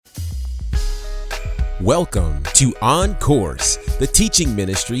Welcome to On Course, the teaching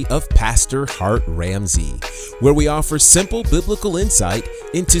ministry of Pastor Hart Ramsey, where we offer simple biblical insight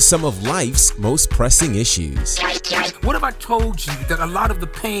into some of life's most pressing issues. What if I told you that a lot of the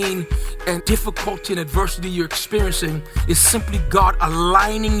pain and difficulty and adversity you're experiencing is simply God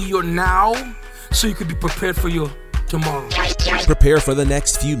aligning your now so you could be prepared for your tomorrow? Prepare for the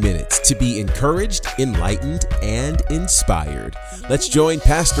next few minutes to be encouraged, enlightened, and inspired. Let's join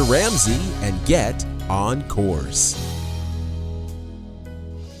Pastor Ramsey and get on course.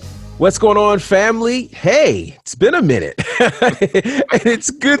 What's going on, family? Hey, it's been a minute. And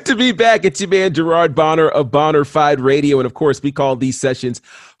it's good to be back. It's your man, Gerard Bonner of Bonnerfied Radio. And of course, we call these sessions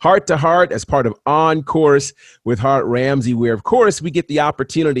Heart to Heart as part of On Course with Hart Ramsey, where, of course, we get the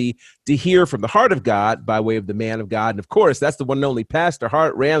opportunity to hear from the heart of God by way of the man of God. And of course, that's the one and only Pastor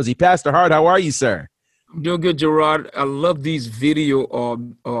Hart Ramsey. Pastor Hart, how are you, sir? I'm doing good, Gerard. I love these video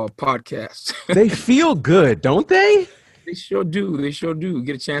podcasts. They feel good, don't they? They sure do. They sure do.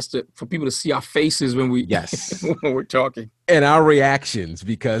 Get a chance for people to see our faces when we yes when we're talking, and our reactions,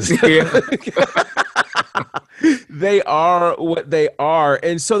 because they are what they are.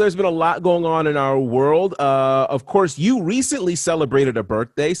 And so there's been a lot going on in our world. Of course, you recently celebrated a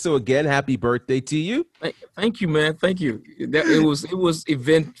birthday, so again, happy birthday to you. Thank you, man. Thank you. It was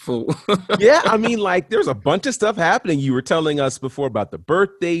eventful. Yeah, I mean, like, there's a bunch of stuff happening. You were telling us before about the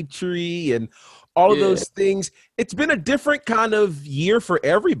birthday tree and all of those things. It's been a different kind of year for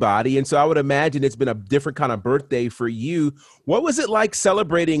everybody. And so I would imagine it's been a different kind of birthday for you. What was it like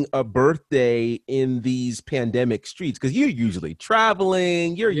celebrating a birthday in these pandemic streets? Because you're usually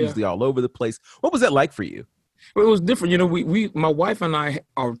traveling, you're usually all over the place. What was that like for you? Well, it was different. You know, my wife and I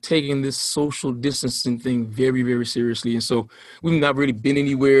are taking this social distancing thing very, very seriously. And so we've not really been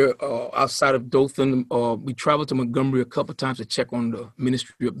anywhere outside of Dothan. We traveled to Montgomery a couple of times to check on the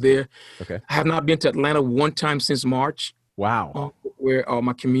ministry up there. Okay. I have not been to Atlanta one time since March. Wow. Where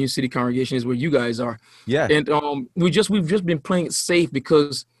my community city congregation is, where you guys are. Yeah. And we've just been playing it safe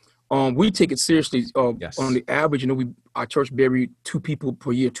because we take it seriously. On the average, you know, our church buried 2 people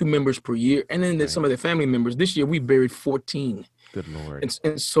per year, 2 members per year, and then there's some of their family members. This year we buried 14. Good Lord.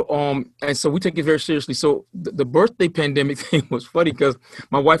 And so we take it very seriously. So the birthday pandemic thing was funny because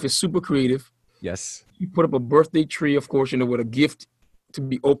my wife is super creative. Yes. She put up a birthday tree, of course, you know, with a gift to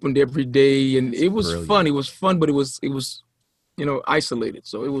be opened every day, and it was fun. It was fun, but it was you know, isolated.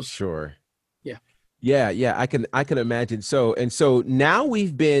 So it was sure. Yeah, I can imagine. So now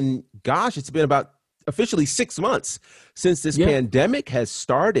we've been, it's been about officially 6 months since this pandemic has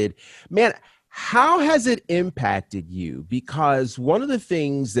started. Man, how has it impacted you? Because one of the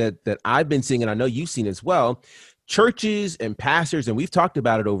things that I've been seeing, and I know you've seen as well, churches and pastors, and we've talked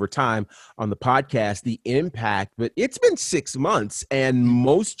about it over time on the podcast, the impact, but it's been 6 months and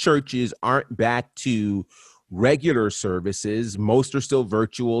most churches aren't back to regular services. Most are still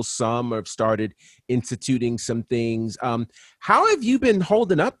virtual. Some have started instituting some things. How have you been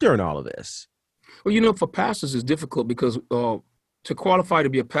holding up during all of this? Well, you know, for pastors, it's difficult because to qualify to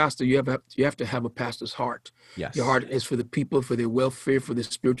be a pastor, you have to have a pastor's heart. Yes. Your heart is for the people, for their welfare, for their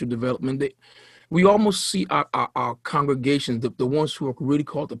spiritual development. We almost see our congregations, the ones who are really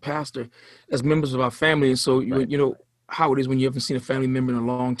called the pastor, as members of our family. And so, you know how it is when you haven't seen a family member in a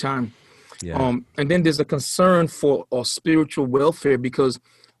long time. Yeah. And then there's a concern for spiritual welfare because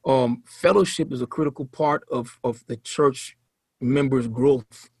fellowship is a critical part of the church members'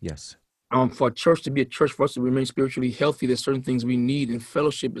 growth. Yes. For a church to be a church, for us to remain spiritually healthy, there's certain things we need, and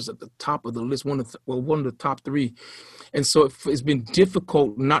fellowship is at the top of the list, one of the top 3. And so it's been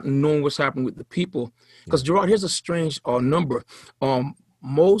difficult not knowing what's happening with the people. Because, Gerard, here's a strange number.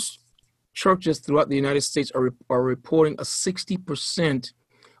 Most churches throughout the United States are reporting a 60%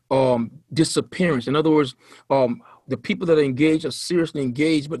 disappearance. In other words, the people that are engaged are seriously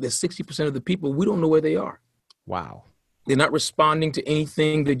engaged, but there's 60% of the people, we don't know where they are. Wow. They're not responding to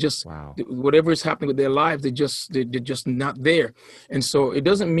anything. They just, whatever is happening with their lives, they're just not there. And so it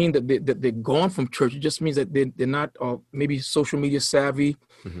doesn't mean that they're gone from church. It just means that they're not maybe social media savvy,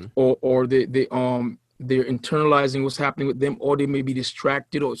 or they're internalizing what's happening with them, or they may be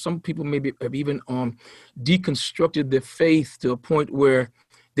distracted, or some people maybe have even deconstructed their faith to a point where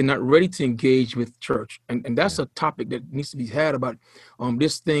they're not ready to engage with church. And that's a topic that needs to be had about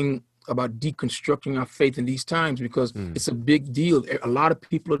this thing about deconstructing our faith in these times, because it's a big deal. A lot of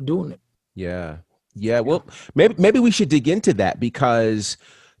people are doing it. Yeah. Well, maybe we should dig into that, because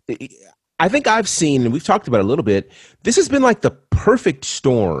I think I've seen, and we've talked about it a little bit, this has been like the perfect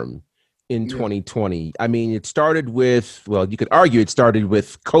storm in 2020. I mean, it started with, well, you could argue it started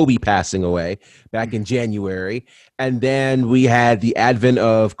with Kobe passing away back in January. And then we had the advent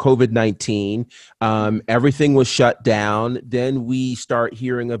of COVID-19. Everything was shut down. Then we start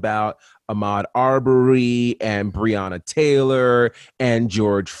hearing about Ahmaud Arbery and Breonna Taylor and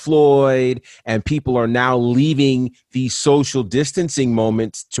George Floyd, and people are now leaving these social distancing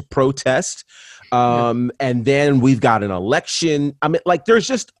moments to protest. And then we've got an election. I mean, like, there's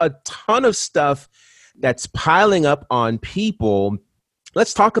just a ton of stuff that's piling up on people.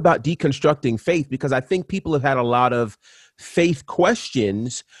 Let's talk about deconstructing faith, because I think people have had a lot of faith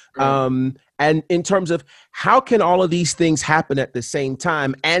questions. And in terms of how can all of these things happen at the same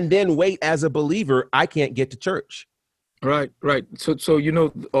time, and then wait, as a believer, I can't get to church. Right. So you know,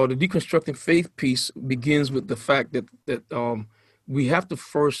 the deconstructing faith piece begins with the fact that we have to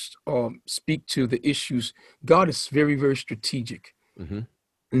first speak to the issues. God is very, very strategic.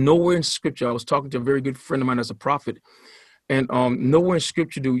 Nowhere in Scripture, I was talking to a very good friend of mine as a prophet, and nowhere in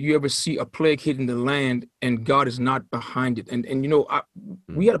Scripture do you ever see a plague hitting the land and God is not behind it. And you know,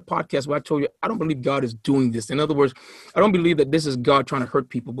 we had a podcast where I told you, I don't believe God is doing this. In other words, I don't believe that this is God trying to hurt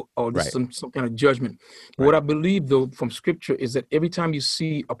people, or this is some kind of judgment. But what I believe, though, from Scripture is that every time you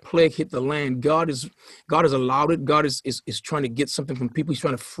see a plague hit the land, God has allowed it. God is trying to get something from people. He's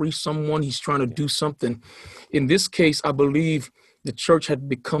trying to free someone. He's trying to do something. In this case, I believe the church had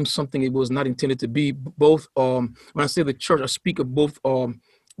become something it was not intended to be. Both, when I say the church, I speak of both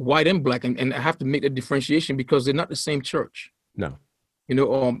white and black, and I have to make that differentiation because they're not the same church. No. You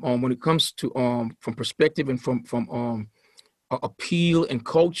know, when it comes to from perspective and from appeal and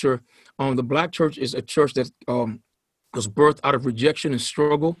culture, the black church is a church that was birthed out of rejection and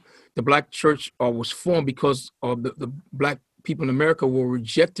struggle. The black church was formed because of the black people in America were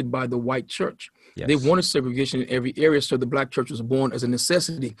rejected by the white church. Yes. They wanted segregation in every area, so the black church was born as a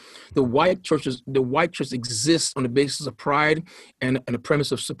necessity. The white church exists on the basis of pride and the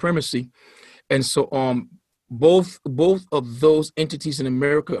premise of supremacy. And so both of those entities in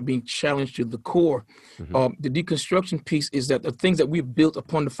America are being challenged to the core. The deconstruction piece is that the things that we've built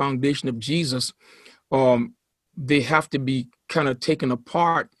upon the foundation of Jesus, they have to be kind of taken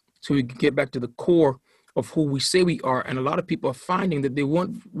apart so we can get back to the core of who we say we are. And a lot of people are finding that they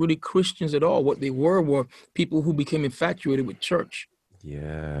weren't really Christians at all. What they were people who became infatuated with church.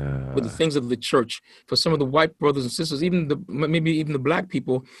 With the things of the church. For some of the white brothers and sisters, maybe even the black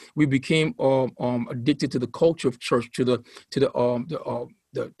people, we became addicted to the culture of church, to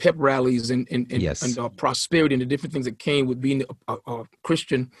the pep rallies and prosperity and the different things that came with being a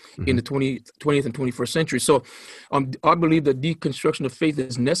Christian in the 20th and 21st century. So I believe that deconstruction of faith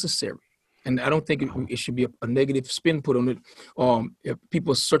is necessary. And I don't think it should be a negative spin put on it. If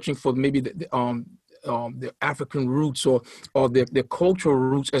people are searching for maybe their African roots or their cultural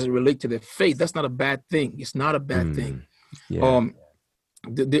roots as it relates to their faith, that's not a bad thing. It's not a bad thing.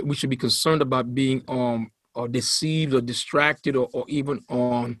 We should be concerned about being or deceived or distracted or even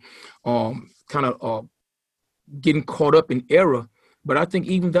kind of getting caught up in error. But I think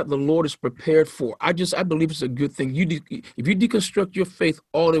even that the Lord is prepared for. I believe it's a good thing. If you deconstruct your faith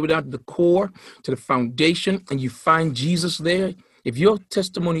all the way down to the core, to the foundation, and you find Jesus there, if your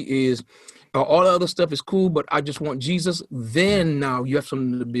testimony is all the other stuff is cool, but I just want Jesus, then now you have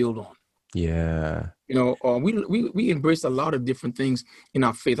something to build on. Yeah. You know, we embrace a lot of different things in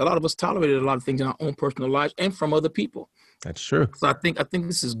our faith. A lot of us tolerated a lot of things in our own personal lives and from other people. That's true. So I think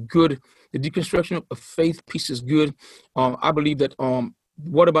this is good. The deconstruction of faith piece is good. I believe that.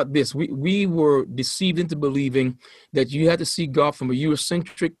 What about this? We were deceived into believing that you had to see God from a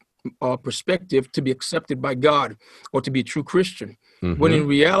Eurocentric perspective to be accepted by God or to be a true Christian. When in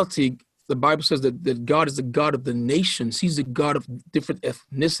reality, the Bible says that God is the God of the nations. He's the God of different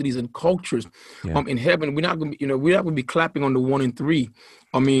ethnicities and cultures. In heaven, we're not going to be clapping on the 1 and 3.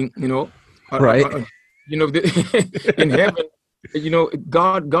 I mean, right. In heaven,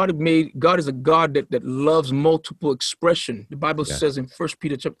 God is a God that loves multiple expression. The Bible says in 1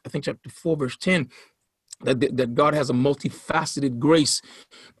 Peter, chapter 4, verse 10, that God has a multifaceted grace.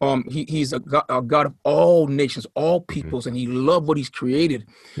 He's a God of all nations, all peoples, and he loved what he's created.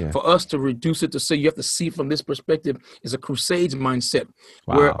 For us to reduce it to say you have to see it from this perspective is a Crusades mindset,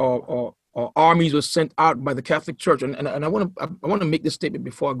 where armies were sent out by the Catholic Church. And I want to make this statement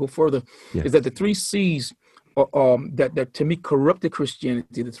before I go further, is that the 3 C's that to me corrupted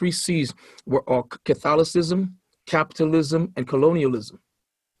Christianity. The 3 C's were Catholicism, capitalism, and colonialism.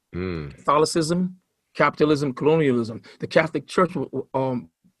 Catholicism, capitalism, colonialism. The Catholic Church,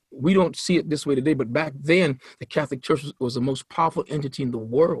 we don't see it this way today, but back then, the Catholic Church was the most powerful entity in the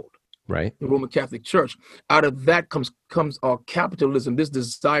world. Right. the Roman Catholic Church. Out of that comes capitalism, this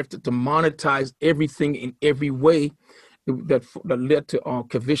desire to monetize everything in every way that led to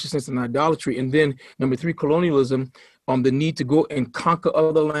covetousness and idolatry. And then number 3, colonialism, the need to go and conquer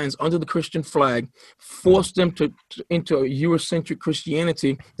other lands under the Christian flag, force them into a Eurocentric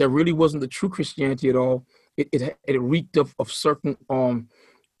Christianity that really wasn't the true Christianity at all. It reeked of certain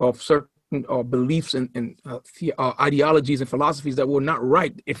beliefs and ideologies and philosophies that were not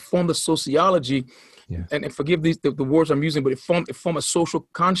right. It formed a sociology, and forgive the words I'm using, but it formed a social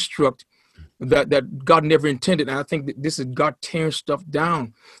construct that God never intended. And I think that this is God tearing stuff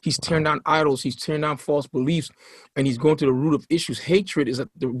down. He's tearing down idols. He's tearing down false beliefs, and he's going to the root of issues. Hatred is at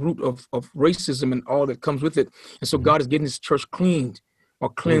the root of racism and all that comes with it. And so God is getting his church cleaned or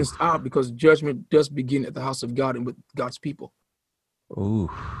cleansed out, because judgment does begin at the house of God and with God's people.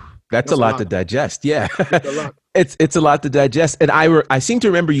 Ooh, that's a lot to digest. Yeah, it's a lot. It's a lot to digest. And I seem to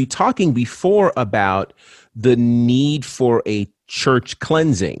remember you talking before about the need for a church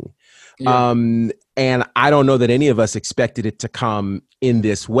cleansing. Yeah. And I don't know that any of us expected it to come in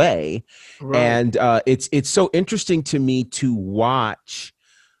this way. Right. And it's so interesting to me to watch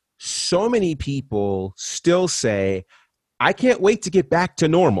so many people still say, I can't wait to get back to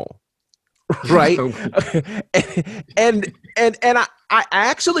normal. Right. and I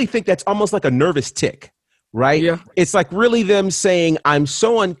actually think that's almost like a nervous tick. Right. Yeah. It's like really them saying, I'm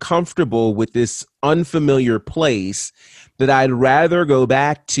so uncomfortable with this unfamiliar place that I'd rather go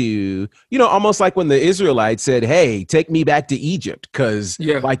back to, almost like when the Israelites said, hey, take me back to Egypt, because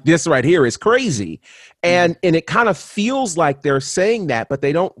like this right here is crazy. And it kind of feels like they're saying that, but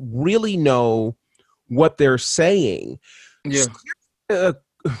they don't really know what they're saying. Yeah. So,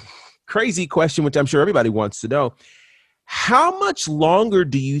 crazy question, which I'm sure everybody wants to know. How much longer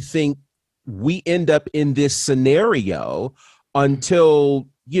do you think we end up in this scenario until,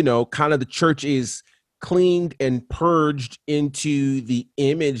 kind of the church is cleaned and purged into the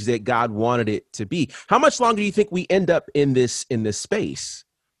image that God wanted it to be? How much longer do you think we end up in this space?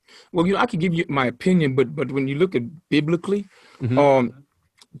 Well, I can give you my opinion, but when you look at biblically,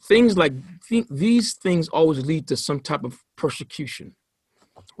 things like these things always lead to some type of persecution.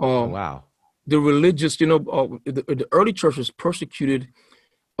 Wow. The religious, the early church was persecuted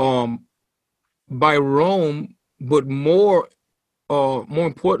by Rome, but more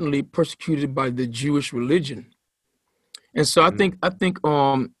importantly, persecuted by the Jewish religion. And so I think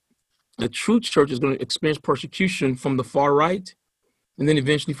the true church is going to experience persecution from the far right, and then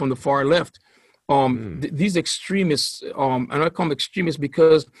eventually from the far left. These extremists, and I call them extremists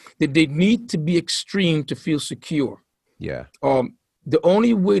because they need to be extreme to feel secure. Yeah. The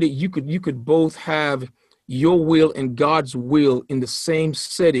only way that you could both have your will and God's will in the same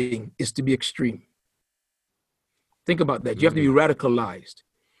setting is to be extreme. Think about that. You have to be radicalized,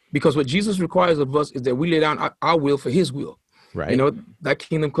 because what Jesus requires of us is that we lay down our will for his will. Right. Thy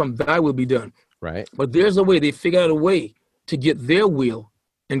kingdom come, thy will be done. Right. But there's a way, they figure out a way to get their will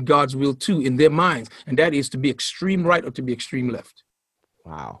and God's will too in their minds. And that is to be extreme right or to be extreme left.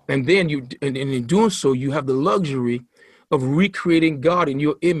 Wow. And then and in doing so, you have the luxury of recreating God in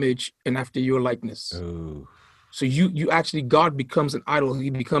your image and after your likeness. Ooh. So you actually, God becomes an idol. He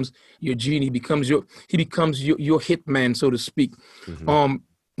becomes your genie. He becomes your hitman, so to speak.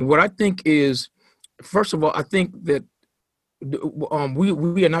 Mm-hmm. What I think is, first of all, I think that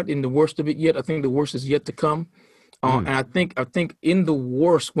we are not in the worst of it yet. I think the worst is yet to come. And I think in the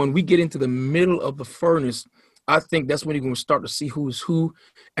worst, when we get into the middle of the furnace, I think that's when you're going to start to see who's who,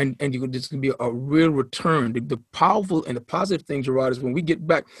 and there's going to be a real return. The powerful and the positive thing, Gerard, is when we get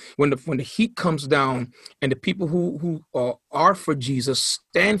back, when the heat comes down, and the people who are for Jesus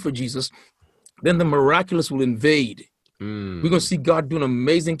stand for Jesus, then the miraculous will invade. We're going to see God doing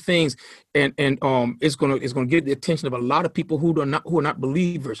amazing things, and it's going to get the attention of a lot of people who are not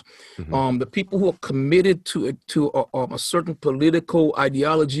believers. Mm-hmm. The people who are committed to a certain political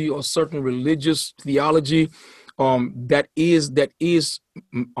ideology or certain religious theology that is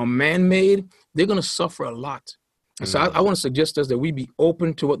man-made, they're going to suffer a lot. And so I want to suggest us that we be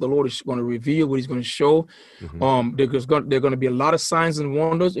open to what the Lord is going to reveal, what he's going to show. Mm-hmm. There are going to be a lot of signs and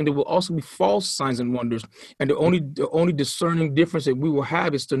wonders, and there will also be false signs and wonders. And the only discerning difference that we will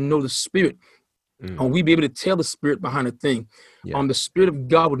have is to know the Spirit. And we'll be able to tell the Spirit behind a thing. Yeah. The Spirit of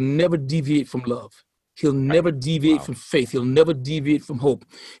God would never deviate from love. He'll never deviate from faith. He'll never deviate from hope.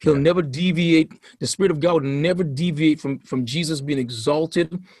 He'll never deviate. The Spirit of God will never deviate from Jesus being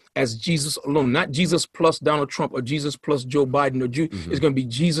exalted as Jesus alone, not Jesus plus Donald Trump or Jesus plus Joe Biden or It's going to be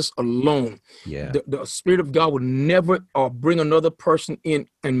Jesus alone. Yeah. The Spirit of God will never bring another person in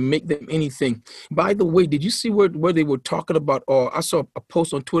and make them anything. By the way, did you see where they were talking about? I saw a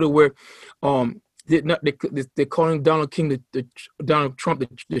post on Twitter where they're calling Donald Trump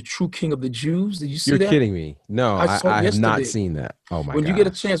the true king of the Jews. Did you see that? You're kidding me. No, I have not seen that. Oh my god. When you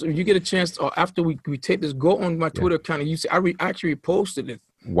get a chance, after we take this, go on my Twitter account and you see I actually reposted it.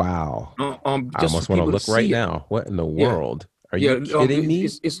 Wow. I almost want to look right now. What in the world? Are you kidding me?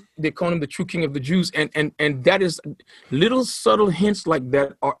 They call him the true king of the Jews. And that is little subtle hints like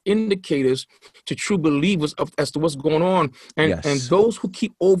that are indicators to true believers as to what's going on. And those who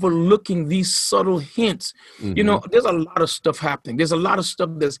keep overlooking these subtle hints, there's a lot of stuff happening. There's a lot of stuff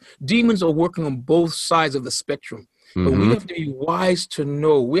demons are working on both sides of the spectrum. But we have to be wise to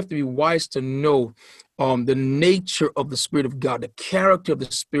know. We have to be wise to know the nature of the Spirit of God, the character of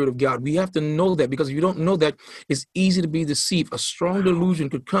the Spirit of God. We have to know that, because if you don't know that, it's easy to be deceived. A strong delusion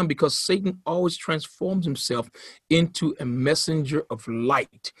could come because Satan always transforms himself into a messenger of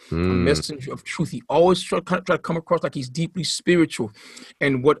light, a messenger of truth. He always try to come across like he's deeply spiritual.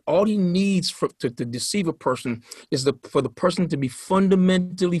 And all he needs to deceive a person is for the person to be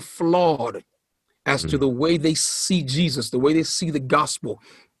fundamentally flawed as to the way they see Jesus, the way they see the gospel.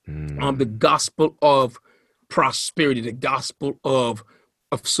 The gospel of prosperity, the gospel of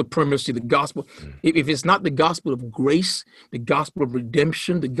supremacy, the gospel. If it's not the gospel of grace, the gospel of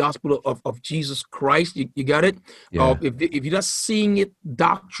redemption, the gospel of Jesus Christ, you got it? Yeah. If you're not seeing it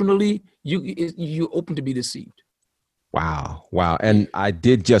doctrinally, you're open to be deceived. Wow. And I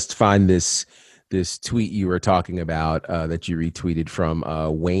did just find this tweet you were talking about that you retweeted from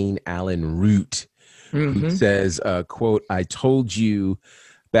Wayne Allen Root, who says, quote, "I told you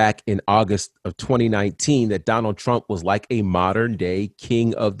back in August of 2019 that Donald Trump was like a modern day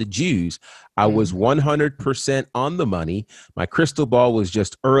king of the Jews. I was 100% on the money. My crystal ball was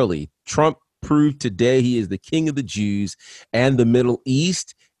just early. Trump proved today he is the king of the Jews and the Middle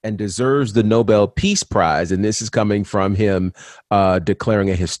East and deserves the Nobel Peace Prize." And this is coming from him declaring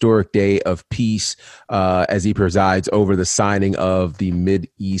a historic day of peace as he presides over the signing of the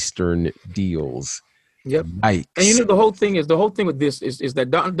Mid-Eastern deals. Yep. Yikes. And the whole thing with this is that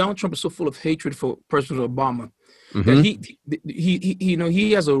Donald Trump is so full of hatred for President Obama that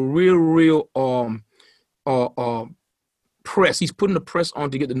he has a real press. He's putting the press on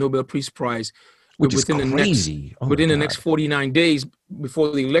to get the Nobel Peace Prize within the next 49 days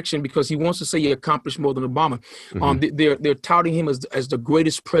before the election, because he wants to say he accomplished more than Obama. They're touting him as the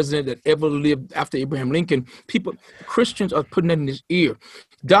greatest president that ever lived after Abraham Lincoln. Christians are putting that in his ear.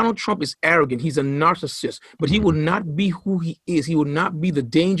 Donald Trump is arrogant. He's a narcissist, but he will not be who he is. He will not be the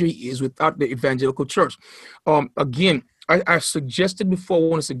danger he is without the evangelical church. Again, I suggested before, I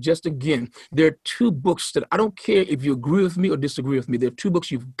want to suggest again, there are two books that I don't care if you agree with me or disagree with me. There are two books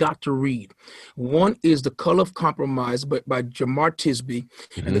you've got to read. One is The Color of Compromise by Jemar Tisby.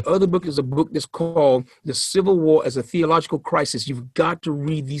 And the other book is a book that's called The Civil War as a Theological Crisis. You've got to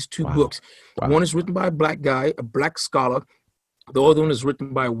read these two books. One is written by a black guy, a black scholar. The other one is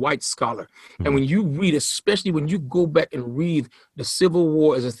written by a white scholar. And when you read, especially when you go back and read The Civil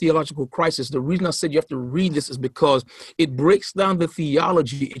War as a Theological Crisis, the reason I said you have to read this is because it breaks down the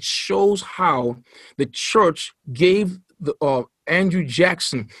theology. It shows how the church gave Andrew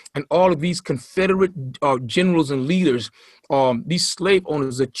Jackson and all of these Confederate generals and leaders, these slave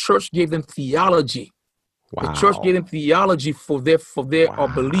owners, the church gave them theology. Wow. The church gave them theology for their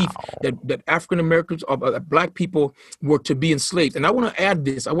belief that African Americans or black people were to be enslaved. And I want to add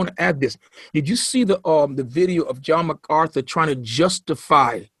this. Did you see the video of John MacArthur trying to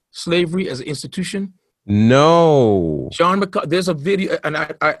justify slavery as an institution? No. There's a video, and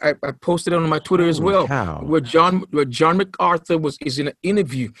I posted it on my Twitter as well, where John MacArthur is in an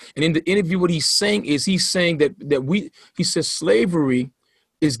interview, and in the interview, what he's saying that he says slavery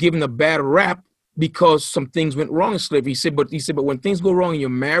is given a bad rap because some things went wrong in slavery. He said, but when things go wrong in your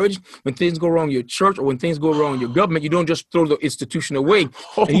marriage, when things go wrong in your church, or when things go wrong in your government, you don't just throw the institution away.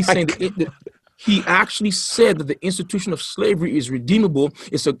 And he's saying that he actually said that the institution of slavery is redeemable.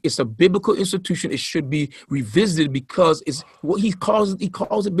 It's a biblical institution. It should be revisited because it's what he calls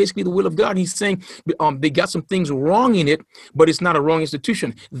it basically the will of God. He's saying they got some things wrong in it, but it's not a wrong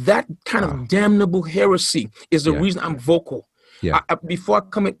institution. That kind of damnable heresy is the reason I'm vocal. Yeah. Before I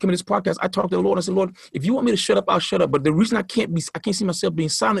come in this podcast, I talked to the Lord. I said, Lord, if you want me to shut up, I'll shut up. But the reason I can't see myself being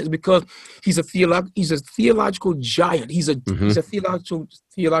silent is because he's a theological giant. He's a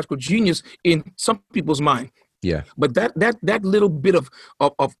theological genius in some people's mind. Yeah. But that little bit of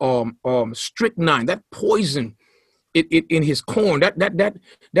strychnine, that poison in his corn, that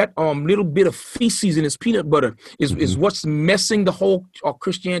little bit of feces in his peanut butter is what's messing the whole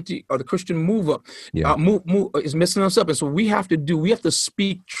Christianity or the Christian move up. Is messing us up. And so we have to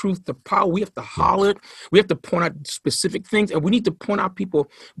speak truth to power. We have to holler it. We have to point out specific things, and we need to point out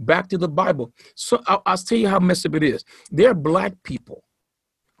people back to the Bible. So I'll tell you how messed up it is. There are Black people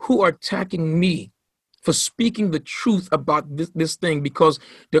who are attacking me for speaking the truth about this thing, because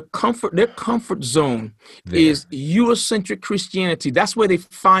their comfort zone is Eurocentric Christianity. That's where they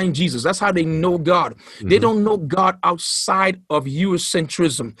find Jesus. That's how they know God. They don't know God outside of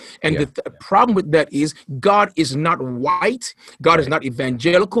Eurocentrism. And the problem with that is God is not white. God is not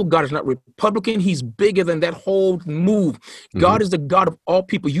evangelical. God is not Republican. He's bigger than that whole move. God is the God of all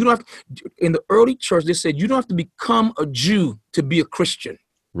people. You don't have in the early church, they said you don't have to become a Jew to be a Christian.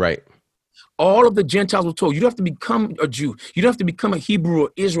 Right. All of the Gentiles were told, you don't have to become a Jew. You don't have to become a Hebrew or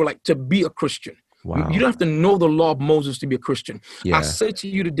Israelite to be a Christian. Wow. You don't have to know the law of Moses to be a Christian. Yeah. I say to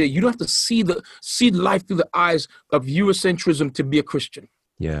you today, you don't have to see life through the eyes of Eurocentrism to be a Christian.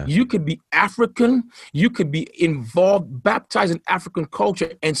 Yeah. You could be African. You could be involved, baptized in African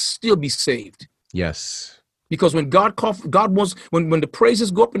culture and still be saved. Yes. Because when when the praises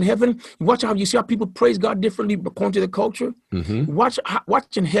go up in heaven, you see how people praise God differently according to the culture. Watch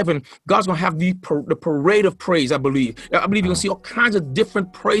in heaven, God's gonna have the parade of praise. I believe you're gonna see all kinds of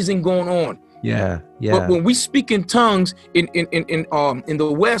different praising going on. Yeah. But when we speak in tongues in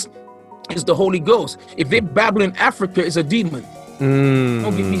the West, it's the Holy Ghost. If they babble in Africa, it's a demon.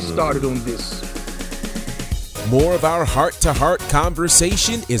 Don't get me started on this. More of our heart-to-heart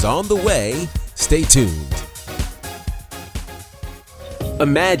conversation is on the way. Stay tuned.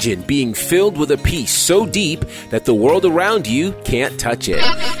 Imagine being filled with a peace so deep that the world around you can't touch it.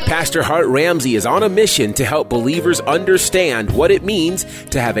 Pastor Hart Ramsey is on a mission to help believers understand what it means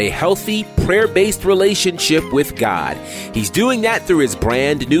to have a healthy, prayer-based relationship with God. He's doing that through his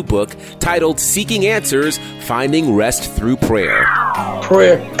brand new book titled Seeking Answers, Finding Rest Through Prayer.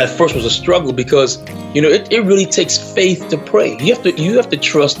 Prayer at first was a struggle because, it really takes faith to pray. You have to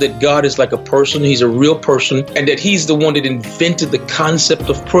trust that God is like a person. He's a real person, and that he's the one that invented the concept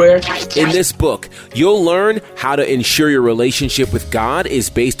of prayer. In this book, you'll learn how to ensure your relationship with God is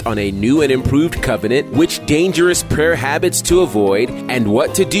based on a new and improved covenant, which dangerous prayer habits to avoid, and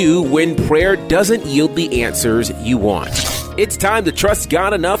what to do when prayer doesn't yield the answers you want. It's time to trust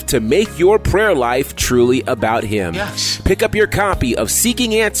God enough to make your prayer life truly about Him. Yes. Pick up your copy of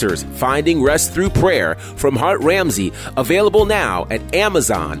Seeking Answers, Finding Rest Through Prayer from Hart Ramsey, available now at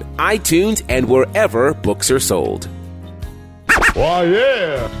Amazon, iTunes, and wherever books are sold. Oh,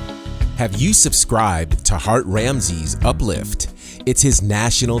 yeah. Have you subscribed to Hart Ramsey's Uplift? It's his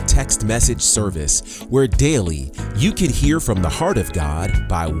national text message service where daily you can hear from the heart of God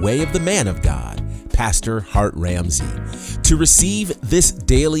by way of the man of God, Pastor Hart Ramsey. To receive this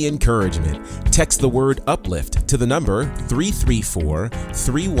daily encouragement, text the word uplift to the number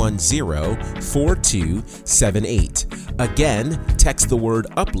 334-310-4278. Again, text the word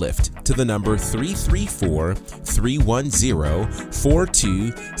uplift to the number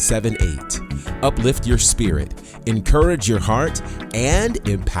 334-310-4278. Uplift your spirit, encourage your heart, and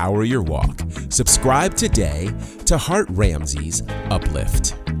empower your walk. Subscribe today to Hart Ramsey's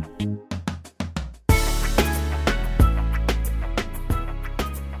Uplift.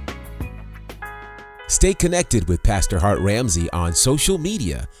 Stay connected with Pastor Hart Ramsey on social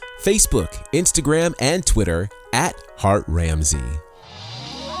media, Facebook, Instagram, and Twitter at Hart Ramsey.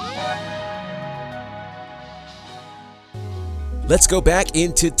 Let's go back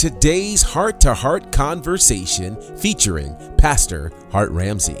into today's heart-to-heart conversation featuring Pastor Hart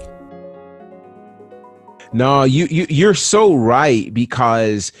Ramsey. No, you're so right,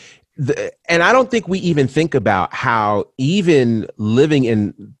 because and I don't think we even think about how even living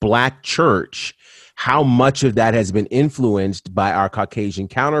in Black church, how much of that has been influenced by our Caucasian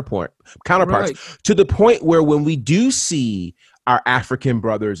counterparts, right, to the point where when we do see our African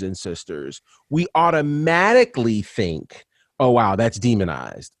brothers and sisters, we automatically think, oh, wow, that's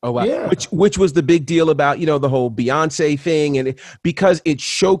demonized. Oh, wow. Yeah. Which was the big deal about, the whole Beyonce thing, and because it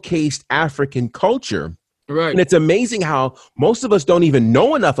showcased African culture. Right. And it's amazing how most of us don't even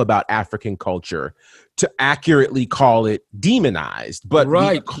know enough about African culture to accurately call it demonized, but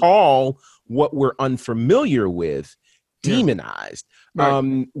we call what we're unfamiliar with demonized,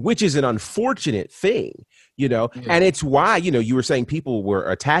 which is an unfortunate thing. And it's why, you were saying people were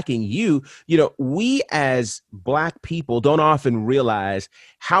attacking you. We as Black people don't often realize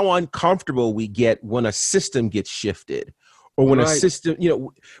how uncomfortable we get when a system gets shifted. Or when a system,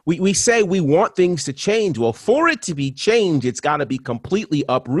 we say we want things to change. Well, for it to be changed, it's got to be completely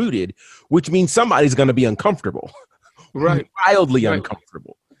uprooted, which means somebody's going to be uncomfortable, wildly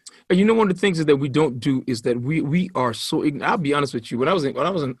uncomfortable. And one of the things is that we don't do is that we are so ignorant. I'll be honest with you. When I was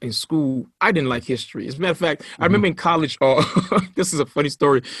in school, I didn't like history. As a matter of fact, I remember in college. This is a funny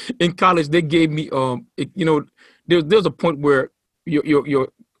story. In college, they gave me, there's a point where your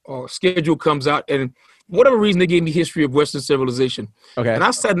schedule comes out, and whatever reason, they gave me history of Western civilization. Okay. And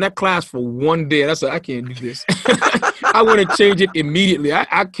I sat in that class for one day, and I said, I can't do this. I want to change it immediately.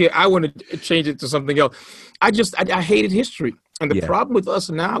 I can't. I want to change it to something else. I hated history. And the problem with us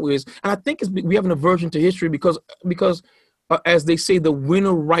now is, and I think we have an aversion to history because as they say, the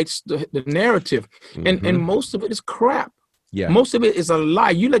winner writes the narrative. And most of it is crap. Yeah. Most of it is a lie.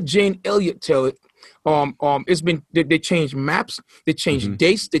 You let Jane Elliott tell it. It's been they changed maps, they changed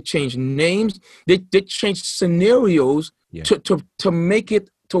dates, they changed names, they changed scenarios to make it,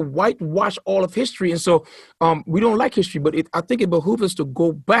 to whitewash all of history. And so we don't like history, but I think it behooves us to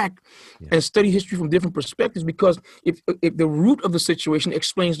go back and study history from different perspectives, because if the root of the situation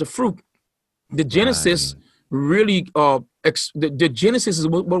explains the fruit, the Genesis really the Genesis is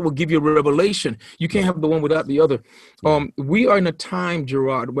what will give you a revelation. You can't have the one without the other. We are in a time,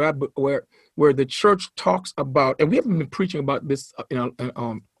 Gerard, where the church talks about, and we haven't been preaching about this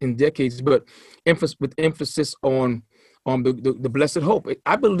in decades, but with emphasis on the blessed hope.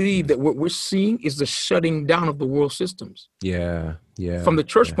 I believe that what we're seeing is the shutting down of the world systems. From the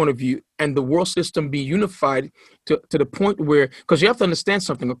church point of view, and the world system be unified to the point where, because you have to understand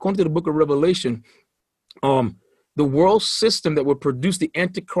something, according to the book of Revelation, the world system that will produce the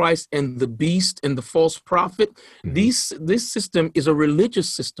Antichrist and the beast and the false prophet, this system is a religious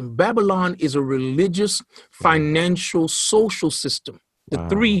system. Babylon is a religious, financial, social system. The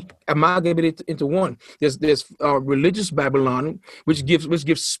three amalgamated into one. There's religious Babylon, which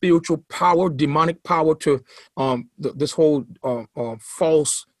gives spiritual power, demonic power to this whole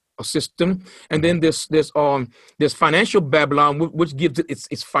false system, and then there's financial Babylon, which gives it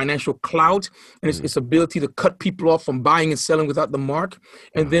its financial clout and its ability to cut people off from buying and selling without the mark,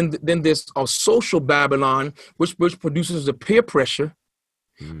 and then there's a social Babylon, which produces the peer pressure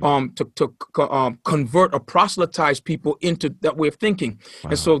to convert or proselytize people into that way of thinking.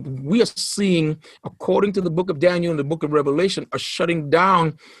 And so we are seeing, according to the book of Daniel and the book of Revelation, a shutting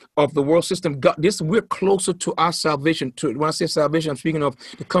down of the world system. We're closer to our salvation. When I say salvation, I'm speaking of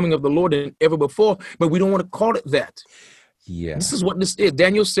the coming of the Lord than ever before, but we don't want to call it that. Yeah, this is what this is.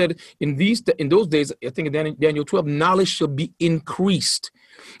 Daniel said in those days, I think in Daniel 12, knowledge shall be increased.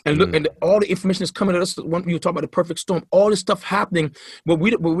 And look, and all the information is coming at us. When you talk about the perfect storm, all this stuff happening, but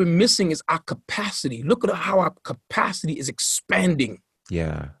what we're missing is our capacity. Look at how our capacity is expanding.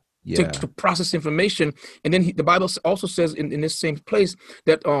 To process information. And then the Bible also says in this same place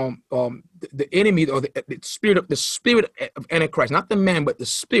that the enemy, or the spirit of Antichrist, not the man, but the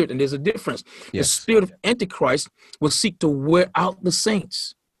spirit, and there's a difference. The spirit of Antichrist will seek to wear out the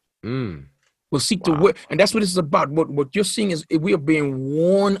saints. Will seek to wear, and that's what this is about. What you're seeing is we are being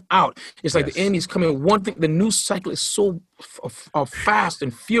worn out. It's like the enemy is coming. One thing, the news cycle is so fast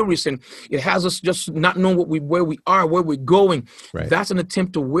and furious, and it has us just not knowing where we are, where we're going. That's an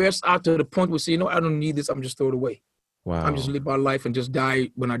attempt to wear us out to the point where we say, I don't need this. I'm just throw it away. I'm just live my life and just die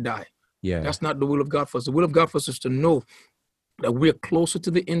when I die. That's not the will of God for us. The will of God for us is to know that we're closer to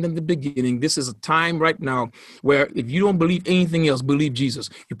the end than the beginning. This is a time right now where if you don't believe anything else, believe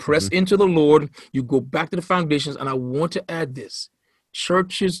Jesus. You press into the Lord, you go back to the foundations. And I want to add this: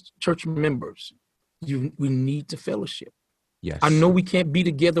 church members, we need to fellowship. I know we can't be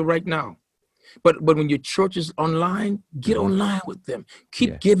together right now, but when your church is online, get online with them.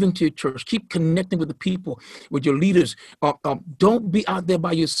 Keep giving to your church. Keep connecting with the people, with your leaders. Don't be out there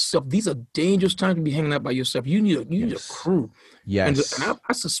by yourself. These are dangerous times to be hanging out by yourself. You need a crew. And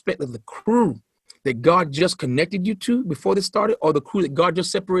I suspect that the crew that God just connected you to before this started, or the crew that God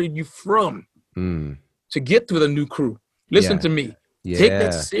just separated you from, to get to the new crew. Listen to me. Take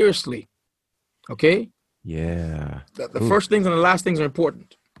that seriously. Okay? The first things and the last things are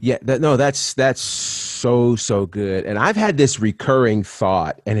important. That's so good. And I've had this recurring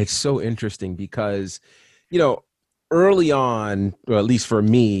thought, and it's so interesting because, early on, or at least for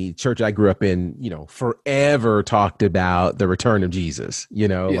me, church I grew up in, forever talked about the return of Jesus.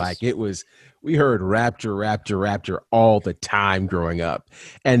 Like it was, we heard rapture, rapture, rapture all the time growing up.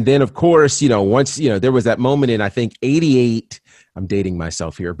 And then, of course, once, there was that moment in, I think, 88, I'm dating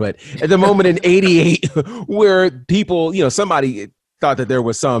myself here, but at the moment in 88 where people, somebody thought that there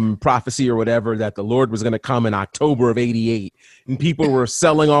was some prophecy or whatever that the Lord was going to come in October of 88 and people were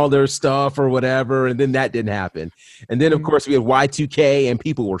selling all their stuff or whatever. And then that didn't happen. And then, of course, we had Y2K and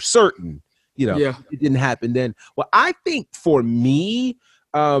people were certain, it didn't happen then. Well, I think for me,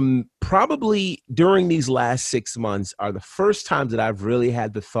 probably during these last 6 months are the first times that I've really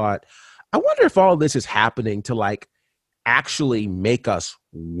had the thought, I wonder if all this is happening to like actually make us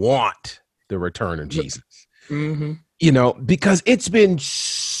want the return of Jesus. Mm-hmm. Because it's been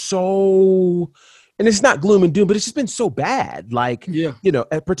so, and it's not gloom and doom, but it's just been so bad. Like,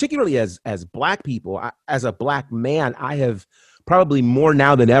 particularly as Black people, as a Black man, I have probably more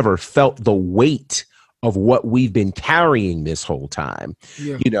now than ever felt the weight of what we've been carrying this whole time,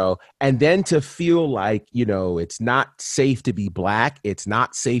 and then to feel like, it's not safe to be Black. It's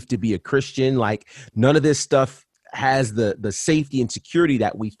not safe to be a Christian. Like none of this stuff has the safety and security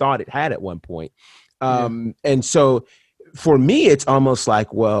that we thought it had at one point. And so for me, it's almost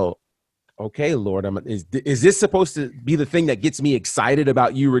like, well, okay, Lord, is this supposed to be the thing that gets me excited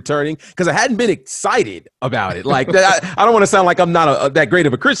about you returning? Because I hadn't been excited about it. Like I don't want to sound like I'm not that great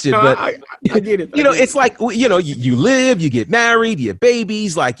of a Christian, but I get it. It's like, you live, you get married, you have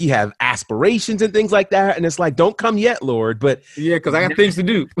babies, like you have aspirations and things like that. And it's like, don't come yet, Lord. But yeah, because I got things to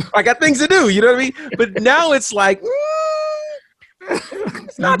do. I got things to do. You know what I mean? But now it's like,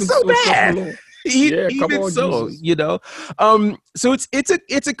 it's not so bad. Even so, so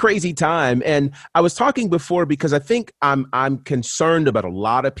it's a crazy time. And I was talking before because I think I'm concerned about a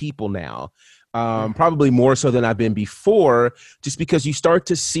lot of people now, probably more so than I've been before, just because you start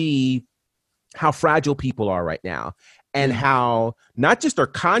to see how fragile people are right now and how not just our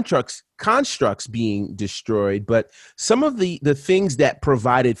constructs being destroyed, but some of the things that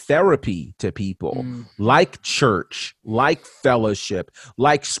provided therapy to people, like church, like fellowship,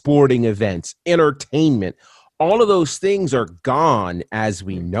 like sporting events, entertainment, all of those things are gone as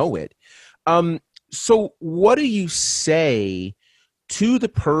we know it. So what do you say to the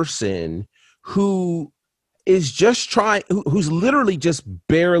person who is just who's literally just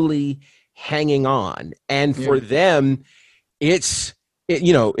barely hanging on? And for them, it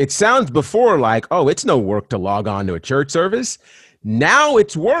sounds before like, oh, it's no work to log on to a church service. Now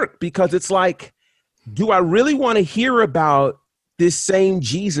it's work because it's like, do I really want to hear about this same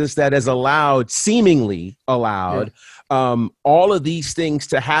Jesus that has seemingly allowed all of these things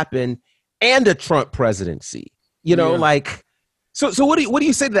to happen and a Trump presidency? So what do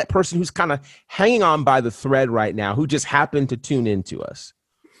you say to that person who's kind of hanging on by the thread right now, who just happened to tune into us?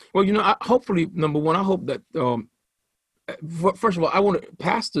 Well, hopefully, number one, I hope that, first of all,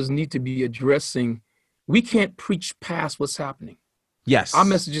 pastors need to be addressing, we can't preach past what's happening. Yes. Our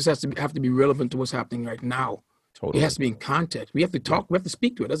messages have to be relevant to what's happening right now. Totally. It has to be in context. We have to talk, we have to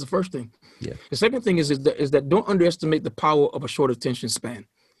speak to it. That's the first thing. Yeah. The second thing is that don't underestimate the power of a short attention span.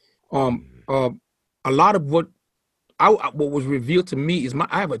 A lot of what was revealed to me is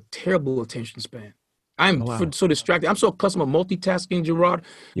I have a terrible attention span. I'm so distracted. I'm so accustomed to multitasking, Gerard,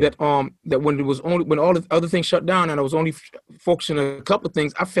 that when all the other things shut down and I was only focusing on a couple of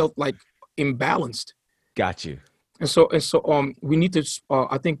things, I felt like imbalanced. Got you. And so we need to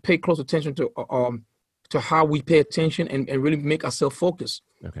I think pay close attention to how we pay attention and really make ourselves focus.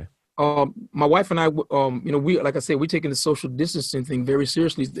 Okay. My wife and I, we, like I said, we're taking the social distancing thing very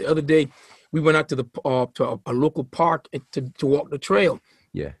seriously. The other day, we went out to a local park to walk the trail.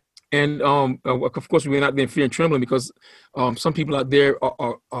 Yeah. And of course, we went out there in fear and trembling because some people out there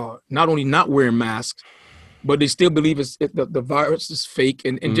are not only not wearing masks, but they still believe the virus is fake,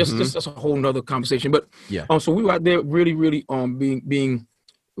 and just that's a whole nother conversation. But so we were out there really being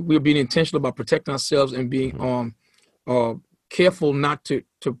intentional about protecting ourselves and being careful not to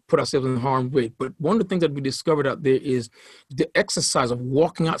put ourselves in harm's way. But one of the things that we discovered out there is the exercise of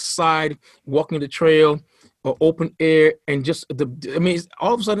walking outside, walking the trail, or open air, and just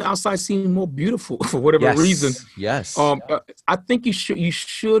all of a sudden outside seems more beautiful for whatever reason. Yes. I think you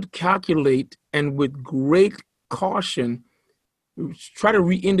should calculate and with great caution try to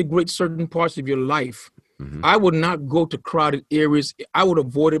reintegrate certain parts of your life. Mm-hmm. I would not go to crowded areas. I would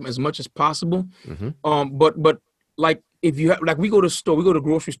avoid them as much as possible. Mm-hmm. But like if you have, like we go to store, we go to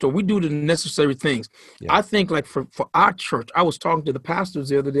grocery store, we do the necessary things. Yeah. I think like for our church, I was talking to the pastors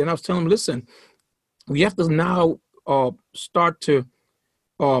the other day and I was telling them, listen, we have to now start to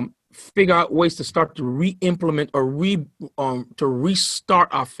figure out ways to start to re-implement or to restart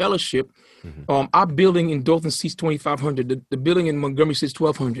our fellowship. Our building in Dothan seats 2,500. The building in Montgomery seats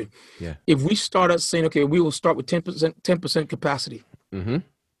 1,200. Yeah. If we start out saying, okay, we will start with 10% capacity,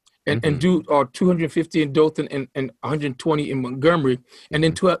 and do 250 in Dothan and 120 in Montgomery, and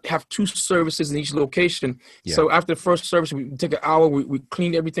then to have 2 services in each location. Yeah. So after the first service, we take an hour, we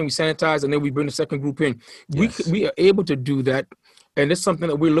clean everything, we sanitize, and then we bring the second group in. Yes. We are able to do that, and it's something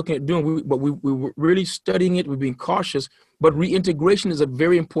that we're looking at doing. But we were really studying it. We're being cautious, but reintegration is a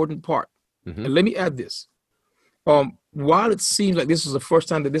very important part. And let me add this: while it seems like this is the first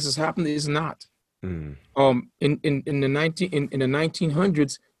time that this has happened, it is not. In the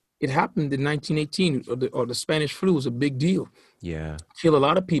 1900s. It happened in 1918, or the Spanish flu was a big deal. Yeah, killed a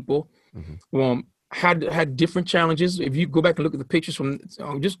lot of people. Had different challenges. If you go back and look at the pictures from,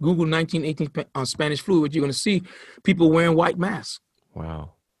 just Google 1918 Spanish flu, what you're going to see, people wearing white masks.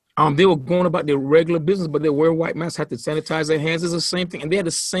 Wow. They were going about their regular business, but they were white masks, had to sanitize their hands. It's the same thing, and they had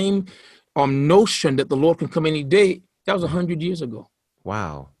the same notion that the Lord can come any day. That was 100 years ago.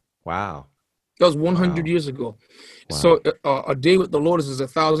 Wow. That was 100 years ago. Wow. So a day with the Lord is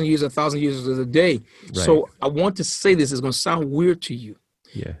 1,000 years. 1,000 years is a day. Right. So I want to say this. It's going to sound weird to you.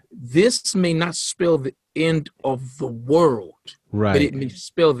 Yeah. This may not spell the end of the world, right? But it may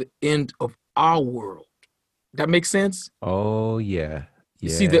spell the end of our world. That makes sense? Oh yeah.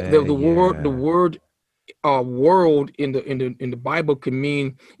 Yeah. See, the word world in the Bible can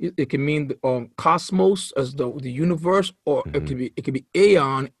mean the cosmos as the universe, or it could be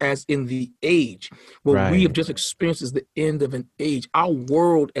aeon as in the age. What we have just experienced is the end of an age. Our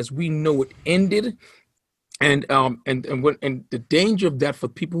world as we know it ended, and the danger of that for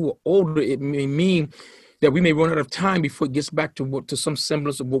people who are older, it may mean that we may run out of time before it gets back to some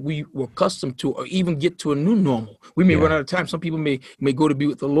semblance of what we were accustomed to, or even get to a new normal. We may run out of time. Some people may go to be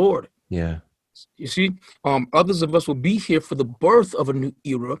with the Lord. Yeah. You see, others of us will be here for the birth of a new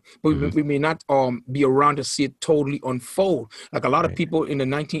era, but we may not be around to see it totally unfold. Like a lot of people in the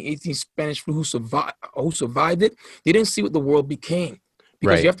 1918 Spanish flu who survived it, they didn't see what the world became.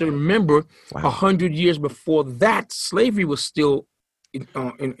 Because you have to remember, 100 years before that, slavery was still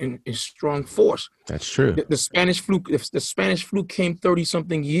in strong force. That's true. The Spanish flu, if the Spanish flu came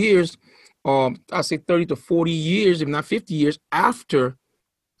 30-something years, I say 30 to 40 years, if not 50 years after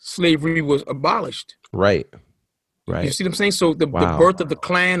slavery was abolished. Right. You see what I'm saying? So the birth of the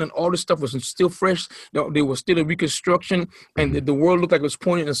Klan and all this stuff was still fresh. There was still a Reconstruction, and the world looked like it was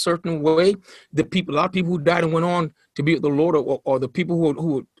pointing in a certain way. A lot of people who died and went on to be with the Lord, or the people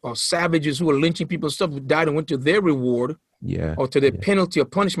who are savages who are lynching people and stuff, who died and went to their reward, or to their penalty or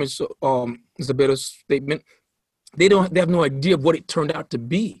punishment. So is a better statement. They have no idea of what it turned out to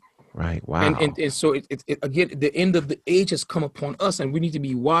be. Right. Wow. And so it again, the end of the age has come upon us, and we need to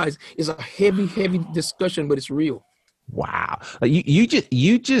be wise. It's a heavy discussion, but it's real. Wow. You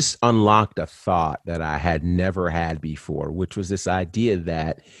just unlocked a thought that I had never had before, which was this idea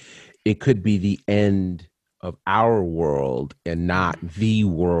that it could be the end of our world and not the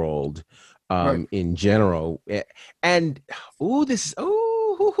world in general. And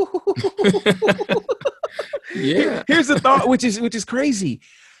yeah. Here's the thought, which is crazy.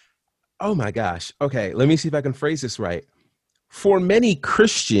 Oh my gosh. Okay, let me see if I can phrase this right. For many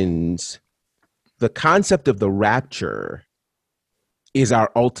Christians, the concept of the rapture is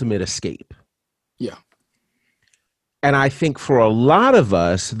our ultimate escape. Yeah. And I think for a lot of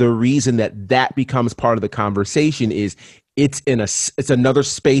us, the reason that becomes part of the conversation is it's another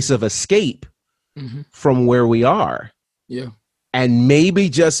space of escape from where we are. Yeah. And maybe,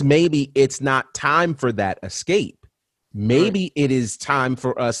 just maybe, it's not time for that escape. Maybe it is time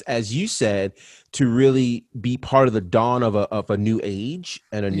for us, as you said, to really be part of the dawn of a new age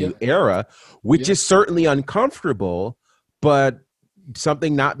and a new era, which is certainly uncomfortable, but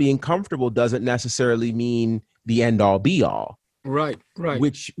something not being comfortable doesn't necessarily mean the end all be all. Right.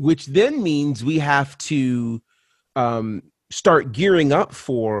 Which then means we have to start gearing up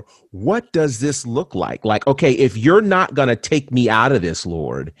for, what does this look like? Like, okay, if you're not going to take me out of this,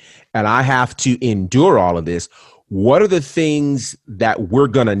 Lord, and I have to endure all of this, what are the things that we're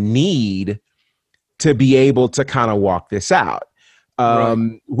going to need to be able to kind of walk this out?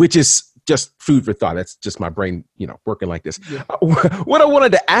 Which is just food for thought. That's just my brain, working like this. Yeah. What I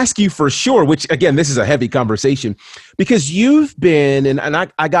wanted to ask you for sure, which again, this is a heavy conversation, because you've been, and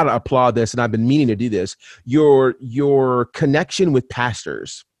I got to applaud this, and I've been meaning to do this, your connection with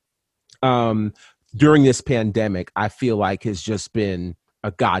pastors during this pandemic, I feel like has just been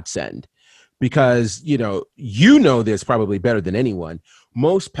a godsend. Because, you know this probably better than anyone.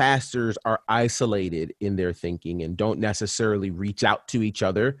 most pastors are isolated in their thinking and don't necessarily reach out to each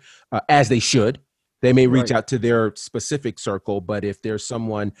other as they should. They may reach out to their specific circle, but if there's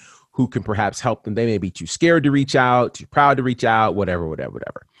someone who can perhaps help them, they may be too scared to reach out, too proud to reach out,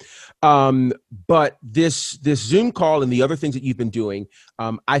 whatever. But this Zoom call and the other things that you've been doing,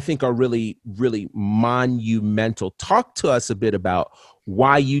 I think are really, really monumental. Talk to us a bit about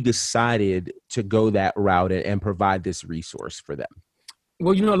why you decided to go that route and provide this resource for them.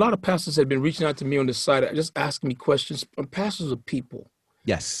 Well, a lot of pastors have been reaching out to me on the side, just asking me questions. Pastors are people.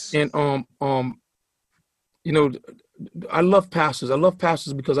 Yes. And I love pastors. I love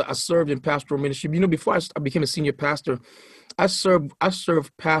pastors because I served in pastoral ministry. Before I became a senior pastor, I served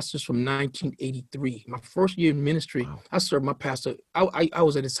pastors from 1983. My first year in ministry, wow. I served my pastor. I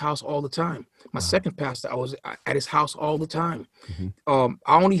was at his house all the time. My second pastor, I was at his house all the time. Mm-hmm.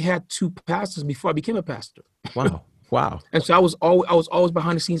 I only had 2 pastors before I became a pastor. Wow. And so I was always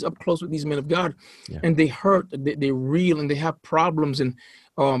behind the scenes, up close with these men of God, and they hurt, they're real, and they have problems, and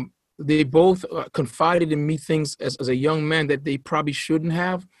they both confided in me things as a young man that they probably shouldn't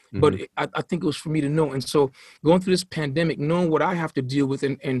have, but I think it was for me to know. And so going through this pandemic, knowing what I have to deal with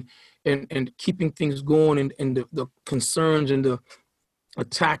and keeping things going and the concerns and the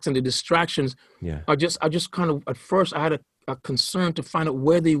attacks and the distractions, I just kind of, at first I had a concern to find out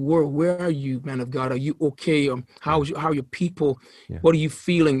where they were. Where are you, man of God? Are you okay? How are your people? Yeah. What are you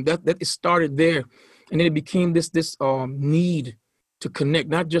feeling? That it started there, and then it became this need to connect.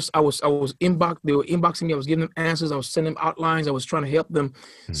 Not just I was inbox. They were inboxing me. I was giving them answers. I was sending them outlines. I was trying to help them.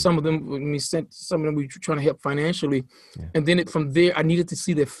 Mm-hmm. Some of them we were trying to help financially, and then from there I needed to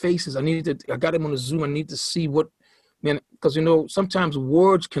see their faces. I got them on the Zoom. I needed to see what, man, because sometimes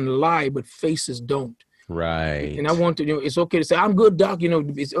words can lie, but faces don't. Right. And I want to, it's okay to say, I'm good, doc.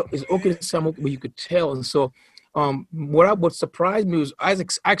 It's okay to say I'm okay, but you could tell. And so what surprised me was I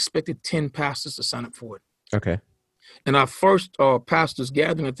expected 10 pastors to sign up for it. Okay. And our first pastors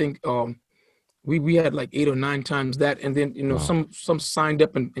gathering, I think we had like 8 or 9 times that. And then, some signed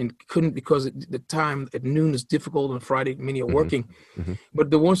up and couldn't because the time at noon is difficult on Friday. Many are working. Mm-hmm.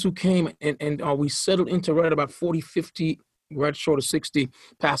 But the ones who came and we settled into right about 40, 50, right short of 60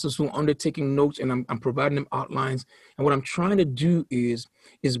 pastors who are undertaking notes, and I'm providing them outlines. And what I'm trying to do is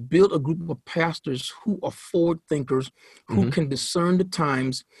build a group of pastors who are forward thinkers, who can discern the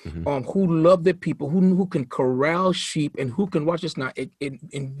times, who love their people, who can corral sheep, and who can watch us now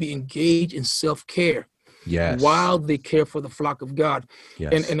and be engaged in self-care. Yes. While they care for the flock of God.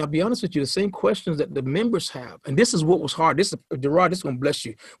 Yes. And I'll be honest with you, the same questions that the members have, and this is what was hard. Gerard, this is going to bless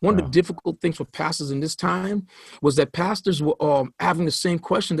you. One of the difficult things for pastors in this time was that pastors were having the same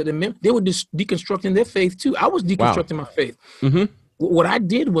question that they were deconstructing their faith too. I was deconstructing my faith. Mm-hmm. What I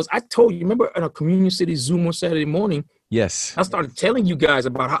did was I told you, remember at a Communion City Zoom on Saturday morning? Yes. I started telling you guys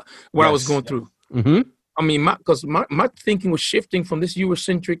about what I was going through. Mm-hmm. I mean, because my thinking was shifting from this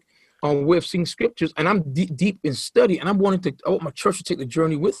Eurocentric way of seeing scriptures, and I'm deep in study, and I want my church to take the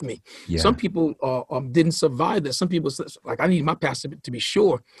journey with me. Yeah. Some people didn't survive that. Some people said, like, I need my pastor to be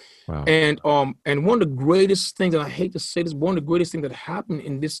sure. Wow. And one of the greatest things, and I hate to say this, one of the greatest things that happened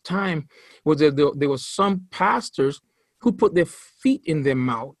in this time was that there were some pastors who put their feet in their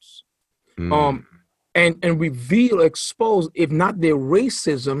mouths, and expose, if not their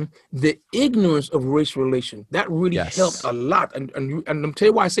racism, the ignorance of race relation. That really helped a lot. And I'll tell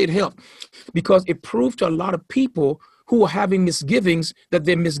you why I say it helped. Because it proved to a lot of people who were having misgivings that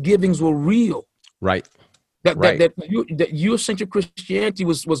their misgivings were real. Right. That Eurocentric Christianity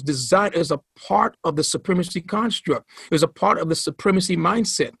was designed as a part of the supremacy construct. It was a part of the supremacy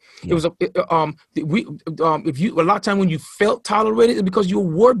mindset. Yeah. It was a lot of time when you felt tolerated, it's because you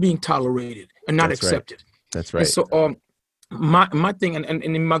were being tolerated and not accepted. Right. That's right. And so my thing, and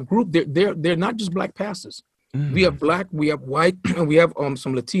in my group, they're not just Black pastors. We have Black, we have white, and we have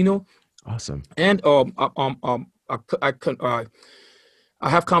some Latino. Awesome. And I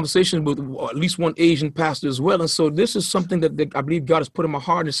have conversations with at least one Asian pastor as well. And so this is something that I believe God has put in my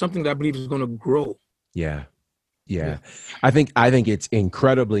heart, and something that I believe is going to grow. Yeah. I think it's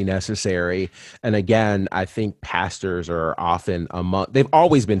incredibly necessary. And again, I think pastors are often they've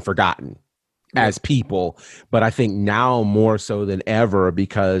always been forgotten as people, but I think now more so than ever,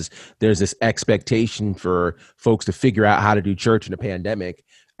 because there's this expectation for folks to figure out how to do church in a pandemic.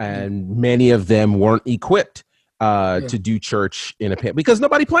 And many of them weren't equipped to do church in because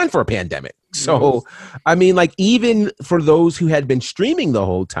nobody planned for a pandemic. So, I mean, like, even for those who had been streaming the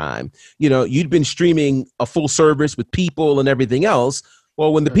whole time, you'd been streaming a full service with people and everything else.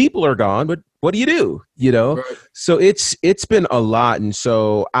 Well, when the people are gone, but what do you do? You know, Right. so it's been a lot. And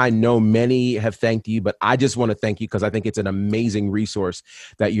so I know many have thanked you, but I just want to thank you because I think it's an amazing resource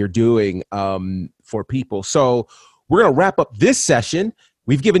that you're doing for people. So we're going to wrap up this session.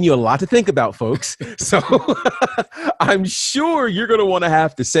 We've given you a lot to think about, folks. So I'm sure you're going to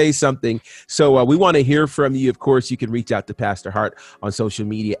have to say something. So we want to hear from you. Of course, you can reach out to Pastor Hart on social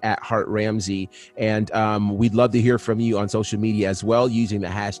media at Hart Ramsey. And we'd love to hear from you on social media as well, using the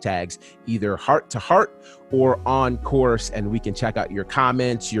hashtags either Heart to Heart or On Course. And we can check out your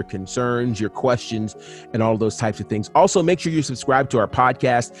comments, your concerns, your questions, and all those types of things. Also, make sure you subscribe to our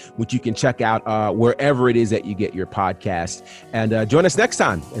podcast, which you can check out wherever it is that you get your podcast. And join us next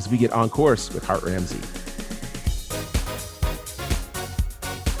time as we get On Course with Hart Ramsey.